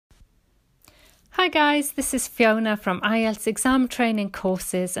Hi guys, this is Fiona from IELTS Exam Training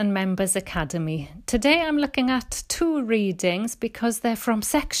Courses and Members Academy. Today I'm looking at two readings because they're from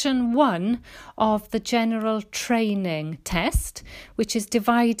section 1 of the General Training test, which is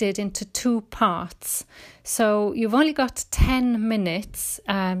divided into two parts. So you've only got 10 minutes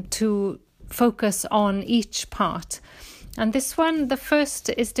to focus on each part. And this one, the first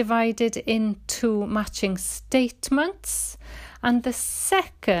is divided into matching statements. And the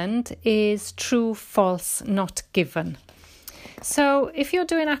second is true, false, not given. So if you're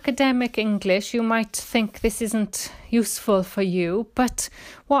doing academic English, you might think this isn't useful for you. But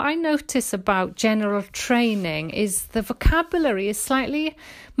what I notice about general training is the vocabulary is slightly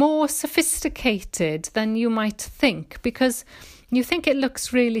more sophisticated than you might think, because you think it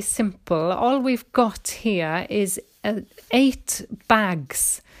looks really simple. All we've got here is 8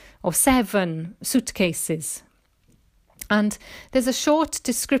 bags or 7 suitcases. And there's a short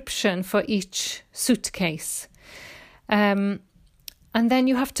description for each suitcase. And then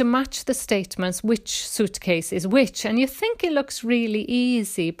you have to match the statements, which suitcase is which. And you think it looks really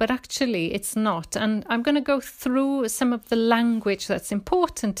easy, but actually it's not. And I'm going to go through some of the language that's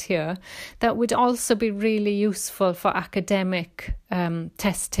important here that would also be really useful for academic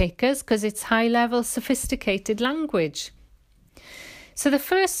test takers, because it's high-level, sophisticated language. So the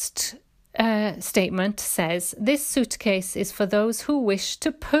first statement says, this suitcase is for those who wish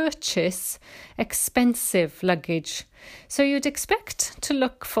to purchase expensive luggage. So you'd expect to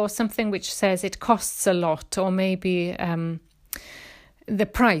look for something which says it costs a lot, or maybe the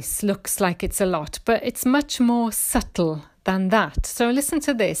price looks like it's a lot, but it's much more subtle than that. So listen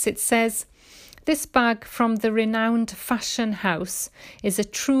to this. It says, this bag from the renowned fashion house is a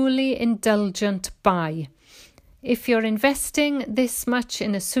truly indulgent buy. If you're investing this much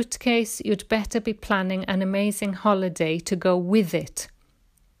in a suitcase, you'd better be planning an amazing holiday to go with it.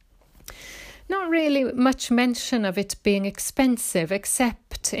 Not really much mention of it being expensive,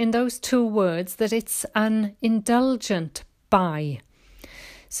 except in those two words that it's an indulgent buy.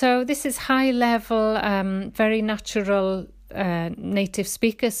 So this is high level, very natural native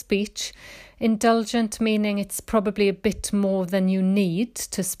speaker speech. Indulgent meaning it's probably a bit more than you need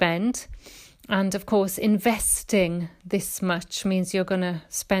to spend. And of course, investing this much means you're going to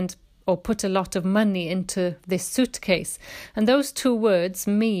spend or put a lot of money into this suitcase. And those two words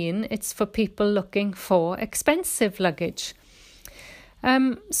mean it's for people looking for expensive luggage.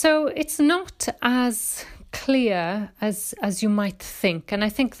 So it's not as clear as you might think. And I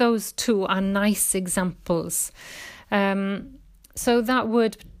think those two are nice examples. So that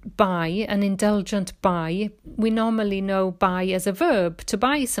word buy, an indulgent buy, we normally know buy as a verb, to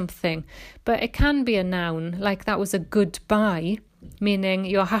buy something, but it can be a noun, like that was a good buy, meaning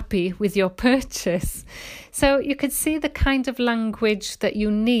you're happy with your purchase. So you could see the kind of language that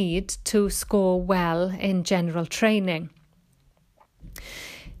you need to score well in general training.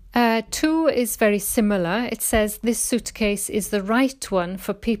 2 is very similar. It says this suitcase is the right one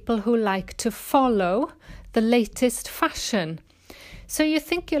for people who like to follow the latest fashion. So you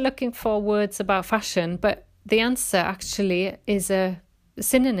think you're looking for words about fashion, but the answer actually is a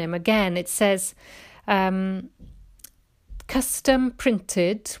synonym. Again, it says custom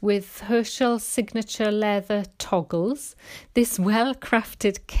printed with Herschel signature leather toggles. This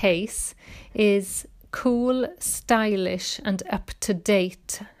well-crafted case is cool, stylish and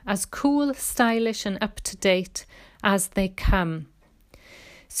up-to-date. As cool, stylish and up-to-date as they come.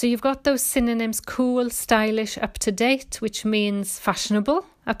 So you've got those synonyms, cool, stylish, up-to-date, which means fashionable,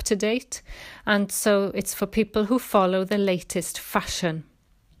 up-to-date. And so it's for people who follow the latest fashion.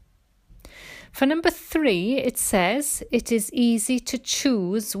 For number 3, it says, it is easy to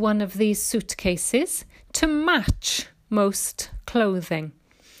choose one of these suitcases to match most clothing.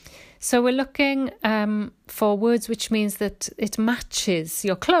 So we're looking for words which means that it matches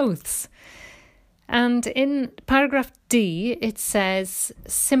your clothes. And in paragraph D, it says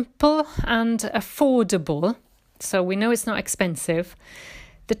simple and affordable. So we know it's not expensive.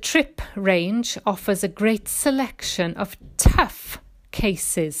 The Trip range offers a great selection of tough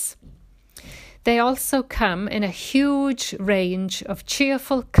cases. They also come in a huge range of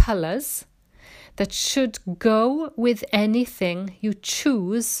cheerful colours that should go with anything you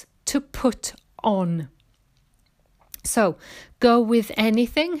choose to put on. So, go with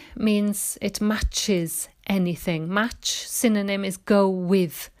anything means it matches anything. Match, synonym is go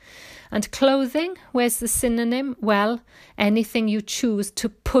with. And clothing, where's the synonym? Well, anything you choose to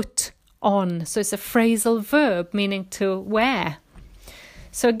put on. So it's a phrasal verb meaning to wear.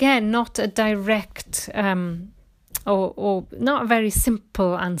 So again, not a direct or not a very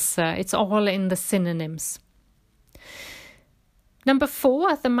simple answer. It's all in the synonyms. Number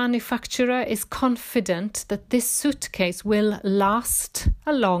 4, the manufacturer is confident that this suitcase will last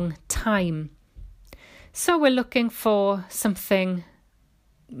a long time. So we're looking for some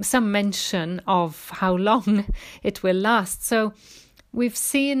mention of how long it will last. So we've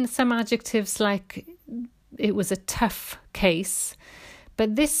seen some adjectives like it was a tough case,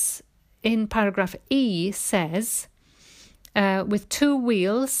 but this in paragraph E says, with 2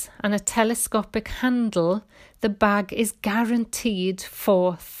 wheels and a telescopic handle, the bag is guaranteed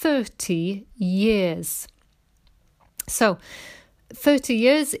for 30 years. So 30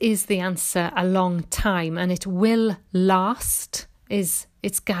 years is the answer, a long time, and it will last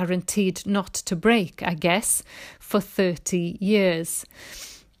it's guaranteed not to break, I guess, for 30 years.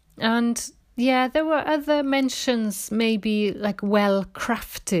 And yeah, there were other mentions, maybe like well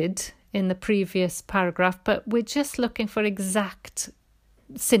crafted in the previous paragraph, but we're just looking for exact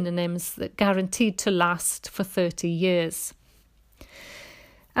synonyms that guaranteed to last for 30 years.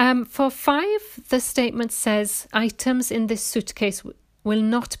 For 5, the statement says items in this suitcase will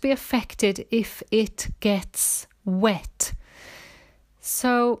not be affected if it gets wet.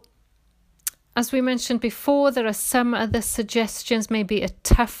 So, as we mentioned before, there are some other suggestions. Maybe a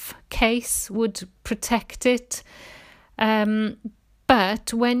tough case would protect it.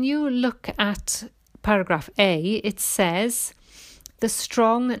 But when you look at paragraph A, it says the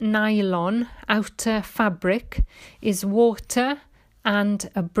strong nylon outer fabric is water and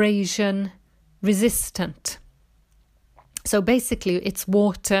abrasion resistant. So basically it's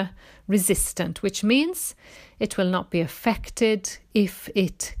water resistant, which means it will not be affected if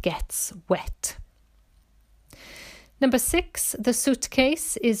it gets wet. Number 6, the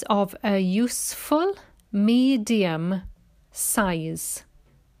suitcase is of a useful medium size.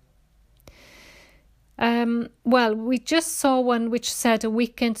 Well, we just saw one which said a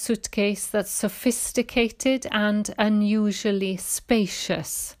weekend suitcase that's sophisticated and unusually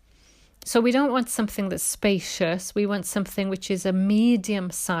spacious. So we don't want something that's spacious, we want something which is a medium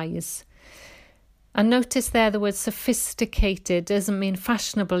size. And notice there the word sophisticated doesn't mean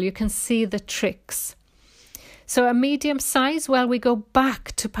fashionable, you can see the tricks. So a medium size, well, we go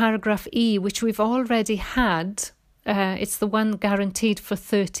back to paragraph E, which we've already had. It's the one guaranteed for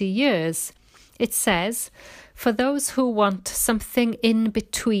 30 years. It says, for those who want something in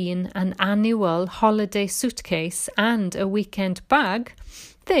between an annual holiday suitcase and a weekend bag,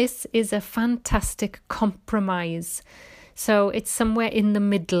 this is a fantastic compromise. So it's somewhere in the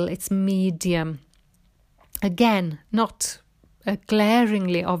middle, it's medium. Again, not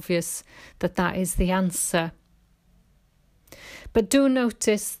glaringly obvious that is the answer. But do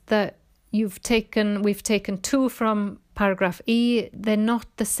notice that we've taken 2 from paragraph E. They're not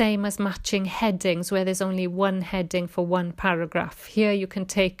the same as matching headings where there's only one heading for one paragraph. Here you can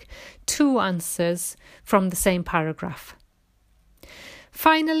take 2 answers from the same paragraph.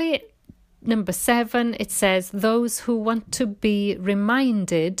 Finally, number 7, it says those who want to be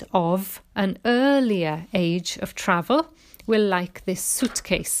reminded of an earlier age of travel will like this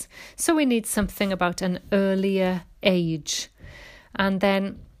suitcase. So we need something about an earlier age. And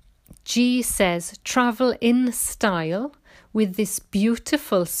then G says travel in style with this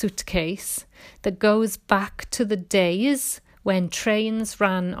beautiful suitcase that goes back to the days when trains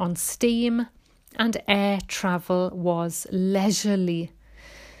ran on steam and air travel was leisurely.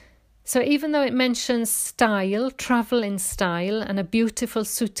 So even though it mentions style, travel in style, and a beautiful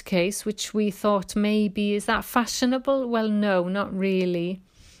suitcase, which we thought maybe, is that fashionable? Well, no, not really.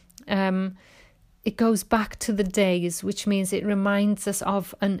 It goes back to the days, which means it reminds us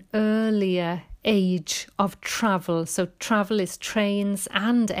of an earlier age of travel. So travel is trains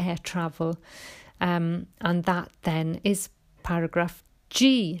and air travel. And that then is paragraph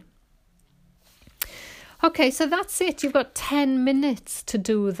G. Okay, so that's it. You've got 10 minutes to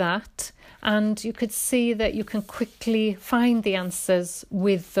do that. And you could see that you can quickly find the answers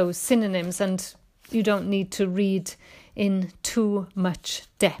with those synonyms and you don't need to read in too much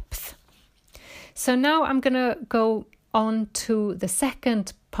depth. So now I'm going to go on to the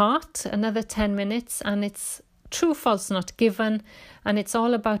second part, another 10 minutes, and it's true, false, not given. And it's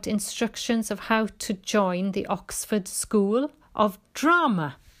all about instructions of how to join the Oxford School of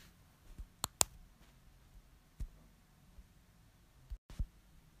Drama.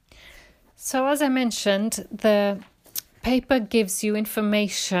 So as I mentioned, the paper gives you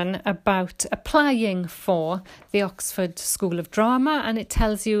information about applying for the Oxford School of Drama, and it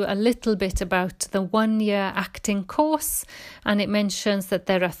tells you a little bit about the 1-year acting course, and it mentions that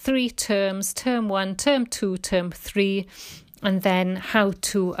there are 3 terms, term 1, term 2, term 3, and then how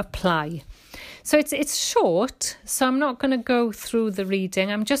to apply. So it's short, so I'm not going to go through the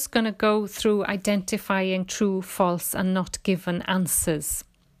reading. I'm just going to go through identifying true, false, and not given answers.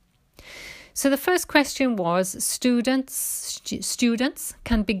 So the first question was, students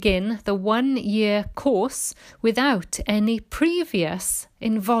can begin the 1-year course without any previous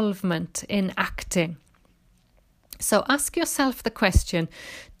involvement in acting. So ask yourself the question,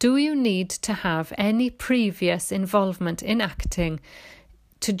 do you need to have any previous involvement in acting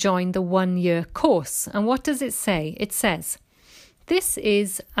to join the 1-year course? And what does it say? It says, this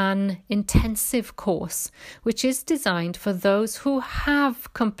is an intensive course which is designed for those who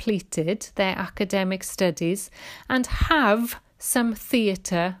have completed their academic studies and have some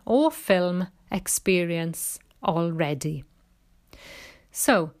theatre or film experience already.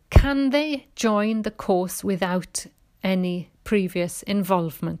 So, can they join the course without any previous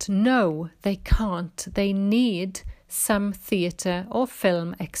involvement? No, they can't. They need some theatre or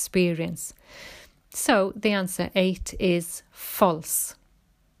film experience. So the answer 8 is false.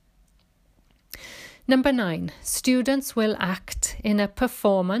 Number 9, students will act in a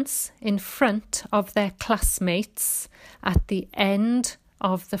performance in front of their classmates at the end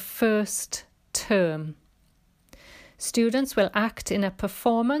of the first term. Students will act in a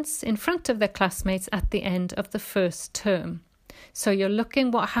performance in front of their classmates at the end of the first term. So you're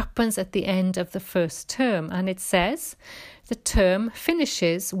looking what happens at the end of the first term, and it says the term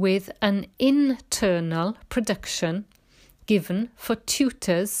finishes with an internal production given for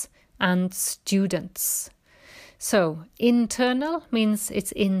tutors and students. So internal means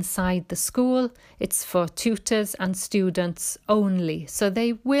it's inside the school, it's for tutors and students only. So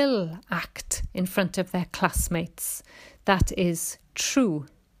they will act in front of their classmates. That is true.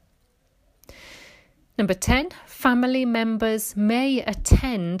 Number 10, family members may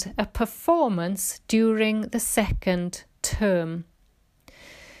attend a performance during the second term.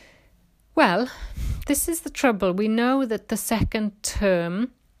 Well, this is the trouble. We know that the second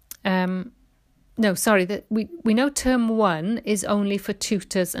term, we know term 1 is only for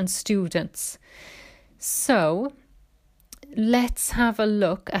tutors and students. So let's have a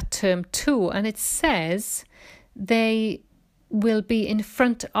look at term 2, and it says they will be in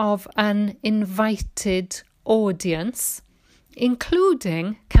front of an invited audience,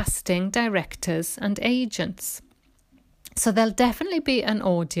 including casting directors and agents. So there'll definitely be an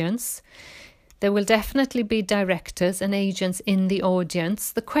audience. There will definitely be directors and agents in the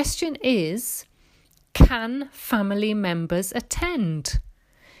audience. The question is, can family members attend?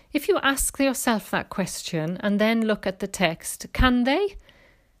 If you ask yourself that question and then look at the text, can they?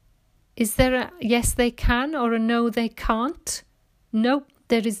 Is there a yes they can or a no they can't? No,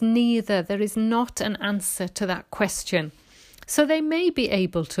 there is neither. There is not an answer to that question. So they may be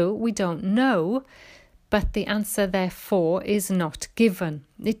able to, we don't know, but the answer therefore is not given.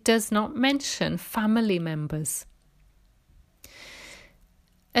 It does not mention family members.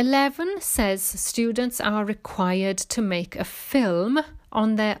 11 says students are required to make a film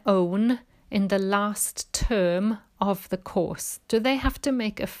on their own in the last term of the course. Do they have to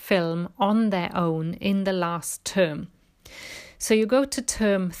make a film on their own in the last term? So you go to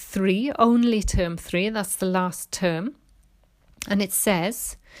term 3, only term 3, that's the last term, and it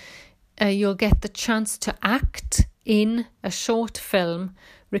says you'll get the chance to act in a short film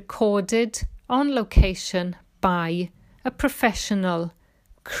recorded on location by a professional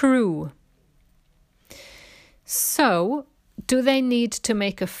crew. So, do they need to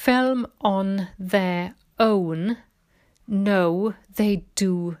make a film on their own? No, they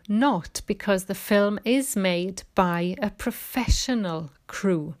do not, because the film is made by a professional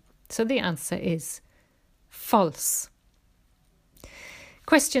crew. So the answer is false.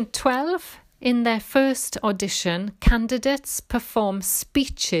 Question 12. In their first audition, candidates perform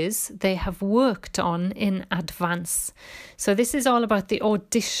speeches they have worked on in advance. So this is all about the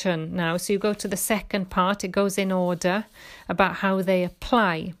audition now. So you go to the second part, it goes in order about how they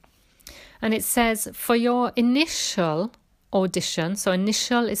apply. And it says, for your initial audition, so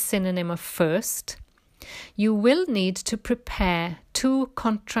initial is synonym of first, you will need to prepare 2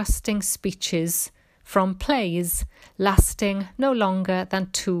 contrasting speeches from plays lasting no longer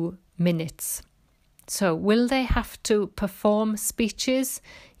than 2 minutes. So will they have to perform speeches?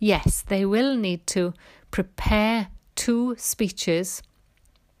 Yes, they will need to prepare 2 speeches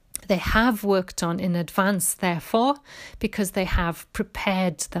they have worked on in advance, therefore, because they have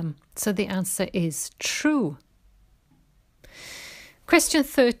prepared them. So the answer is true. Question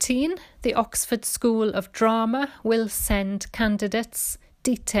 13. The Oxford School of Drama will send candidates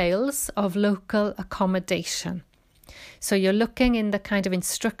details of local accommodation. So you're looking in the kind of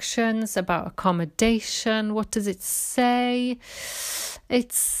instructions about accommodation. What does it say?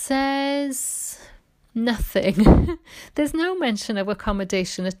 It says nothing. There's no mention of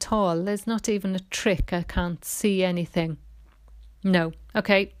accommodation at all. There's not even a trick. I can't see anything. No.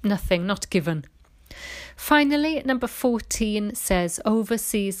 Okay, nothing, not given. Finally, number 14 says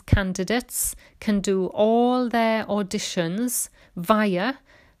overseas candidates can do all their auditions via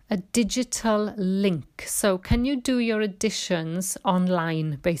a digital link. So can you do your auditions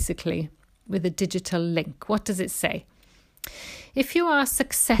online, basically, with a digital link? What does it say? If you are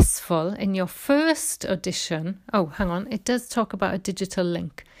successful in your first audition, it does talk about a digital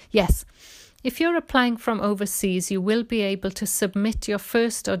link. Yes. If you're applying from overseas, you will be able to submit your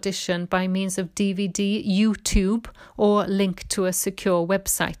first audition by means of DVD, YouTube, or link to a secure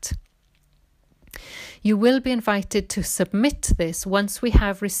website. You will be invited to submit this once we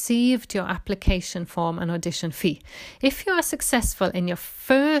have received your application form and audition fee. If you are successful in your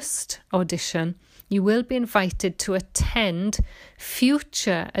first audition, you will be invited to attend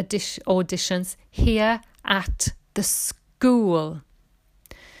future auditions here at the school.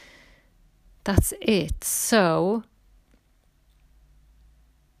 That's it. So,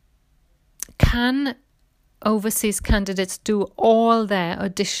 can overseas candidates do all their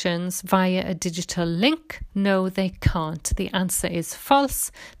auditions via a digital link? No, they can't. The answer is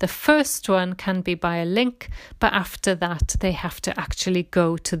false. The first one can be by a link, but after that, they have to actually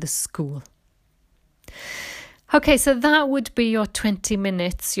go to the school. Okay, so that would be your 20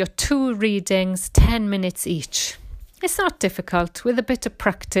 minutes, your 2 readings, 10 minutes each. It's not difficult. With a bit of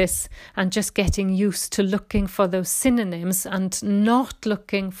practice and just getting used to looking for those synonyms and not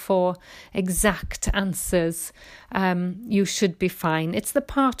looking for exact answers, you should be fine. It's the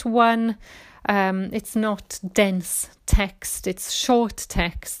part 1. It's not dense text, it's short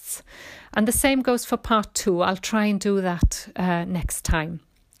texts. And the same goes for part 2. I'll try and do that next time.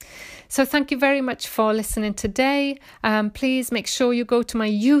 So thank you very much for listening today. Please make sure you go to my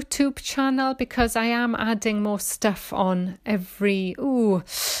YouTube channel because I am adding more stuff on every 2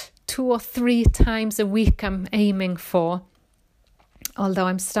 or 3 times a week I'm aiming for. Although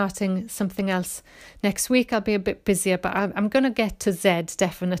I'm starting something else next week, I'll be a bit busier, but I'm going to get to Z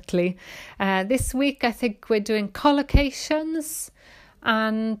definitely. This week I think we're doing collocations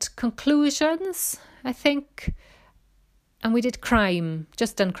and conclusions, I think. And we did crime,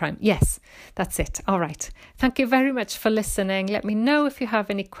 just done crime. Yes, that's it. All right. Thank you very much for listening. Let me know if you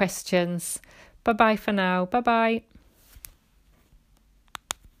have any questions. Bye-bye for now. Bye-bye.